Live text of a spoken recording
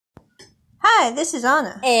Hi, this is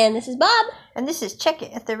Anna. And this is Bob. And this is Check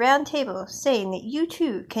It at the Round Table, saying that you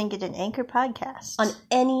too can get an Anchor podcast. On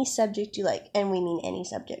any subject you like, and we mean any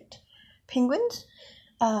subject. Penguins?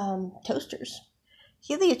 Toasters.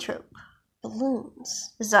 Heliotrope.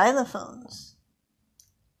 Balloons. Xylophones.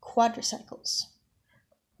 Quadricycles.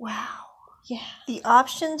 Wow. Yeah. The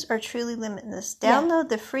options are truly limitless. Download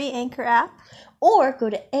the free Anchor app. Or go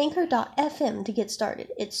to anchor.fm to get started.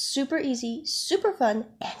 It's super easy, super fun,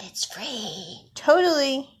 and it's free.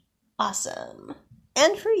 Totally. Awesome.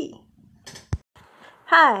 And free.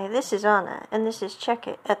 Hi, this is Anna, and this is Check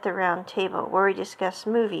It at the Round Table, where we discuss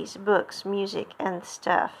movies, books, music, and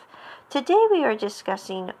stuff. Today we are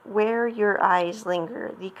discussing Where Your Eyes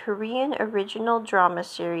Linger, the Korean original drama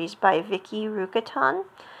series by Vicky Rukaton.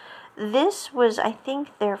 This was, I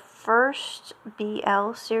think, their first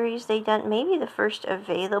BL series they done, maybe the first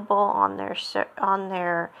available on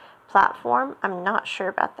their platform. I'm not sure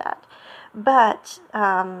about that. But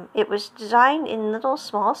it was designed in little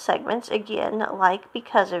small segments, again, like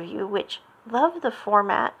Because of You, which love the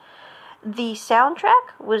format. The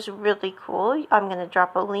soundtrack was really cool. I'm going to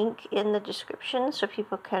drop a link in the description so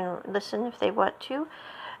people can listen if they want to.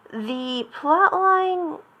 The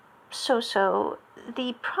plotline, so.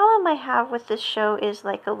 The problem I have with this show is,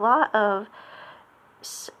 like a lot of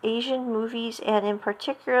Asian movies, and in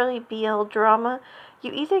particularly BL drama,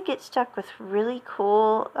 you either get stuck with really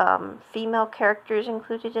cool female characters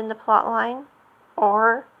included in the plotline,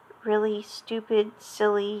 or really stupid,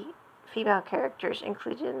 silly female characters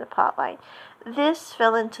included in the plotline. This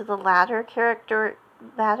fell into the latter category,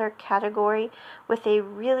 with a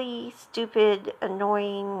really stupid,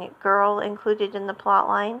 annoying girl included in the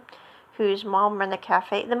plotline, whose mom ran a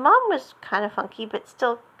cafe. The mom was kind of funky, but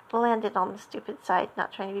still landed on the stupid side.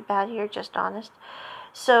 Not trying to be bad here, just honest.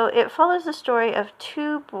 So it follows the story of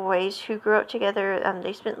two boys who grew up together.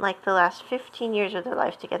 They spent like the last 15 years of their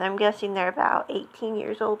life together. I'm guessing they're about 18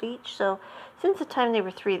 years old each. So since the time they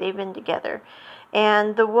were 3, they've been together.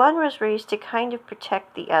 And the one was raised to kind of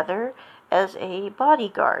protect the other as a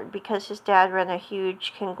bodyguard, because his dad ran a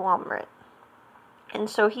huge conglomerate. And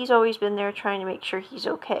so he's always been there trying to make sure he's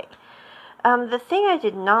okay. The thing I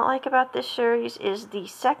did not like about this series is the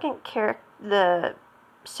second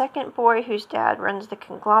boy whose dad runs the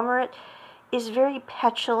conglomerate is very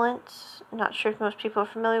petulant. Not sure if most people are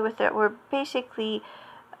familiar with it. We're basically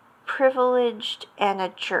privileged and a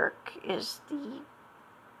jerk is the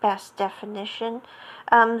best definition.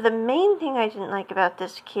 The main thing I didn't like about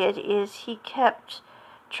this kid is he kept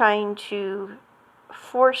trying to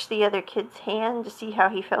force the other kid's hand to see how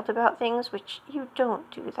he felt about things, which you don't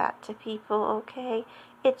do that to people, okay?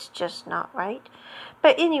 It's just not right.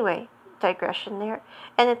 But anyway, digression there.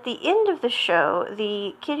 And at the end of the show,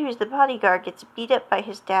 the kid who's the bodyguard gets beat up by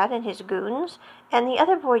his dad and his goons, and the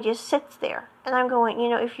other boy just sits there. And I'm going,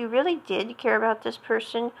 if you really did care about this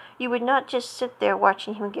person, you would not just sit there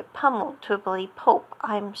watching him get pummeled to a bloody pulp.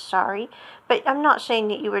 I'm sorry. But I'm not saying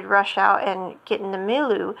that you would rush out and get in the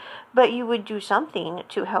milieu, but you would do something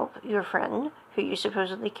to help your friend, who you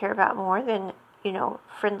supposedly care about more than,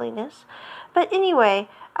 friendliness. But anyway,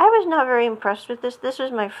 I was not very impressed with this. This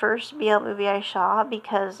was my first BL movie I saw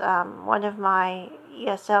because one of my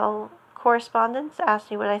ESL correspondents asked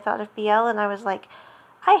me what I thought of BL, and I was like,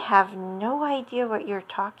 I have no idea what you're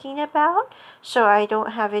talking about, so I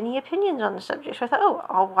don't have any opinions on the subject. So I thought,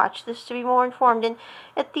 I'll watch this to be more informed. And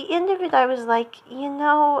at the end of it, I was like,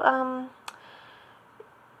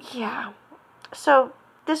 yeah. So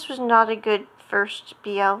this was not a good first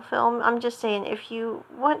BL film. I'm just saying, if you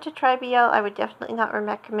want to try BL, I would definitely not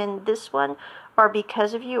recommend this one, or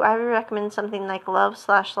Because of You. I would recommend something like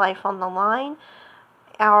Love/Life on the Line,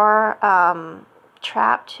 or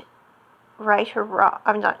Trapped, Right or Wrong.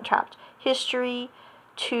 I'm not Trapped. History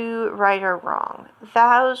to Right or Wrong.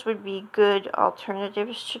 Those would be good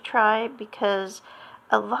alternatives to try, because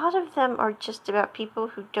a lot of them are just about people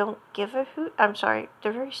who don't give a hoot. I'm sorry,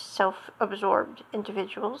 they're very self-absorbed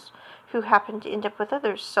individuals who happen to end up with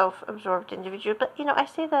other self-absorbed individuals. But, I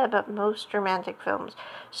say that about most romantic films.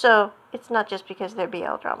 So, it's not just because they're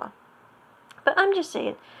BL drama. But I'm just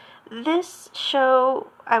saying, this show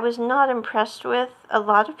I was not impressed with. A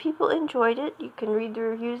lot of people enjoyed it. You can read the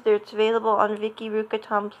reviews there. It's available on Vicky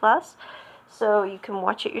Rukaton Plus. So you can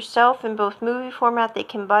watch it yourself in both movie format. They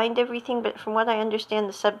combined everything, but from what I understand,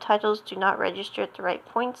 the subtitles do not register at the right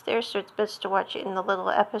points there, so it's best to watch it in the little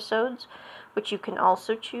episodes, which you can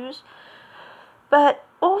also choose. But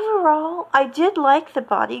overall, I did like the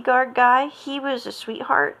bodyguard guy. He was a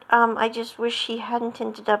sweetheart. I just wish he hadn't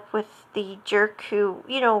ended up with the jerk who,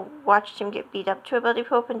 watched him get beat up to a Buddy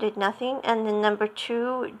Pope and did nothing. And then number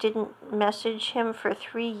two didn't message him for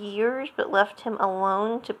 3 years, but left him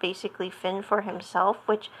alone to basically fend for himself,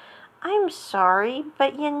 which I'm sorry,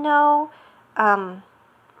 but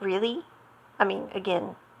really? I mean,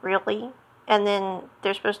 again, really? And then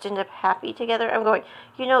they're supposed to end up happy together. I'm going,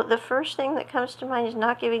 the first thing that comes to mind is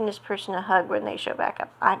not giving this person a hug when they show back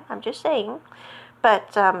up. I'm just saying.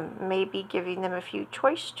 But maybe giving them a few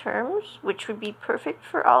choice terms, which would be perfect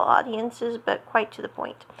for all audiences, but quite to the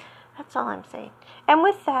point. That's all I'm saying. And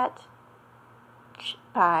with that,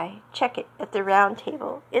 bye. Check it at the round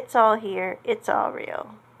table. It's all here. It's all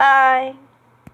real. Bye.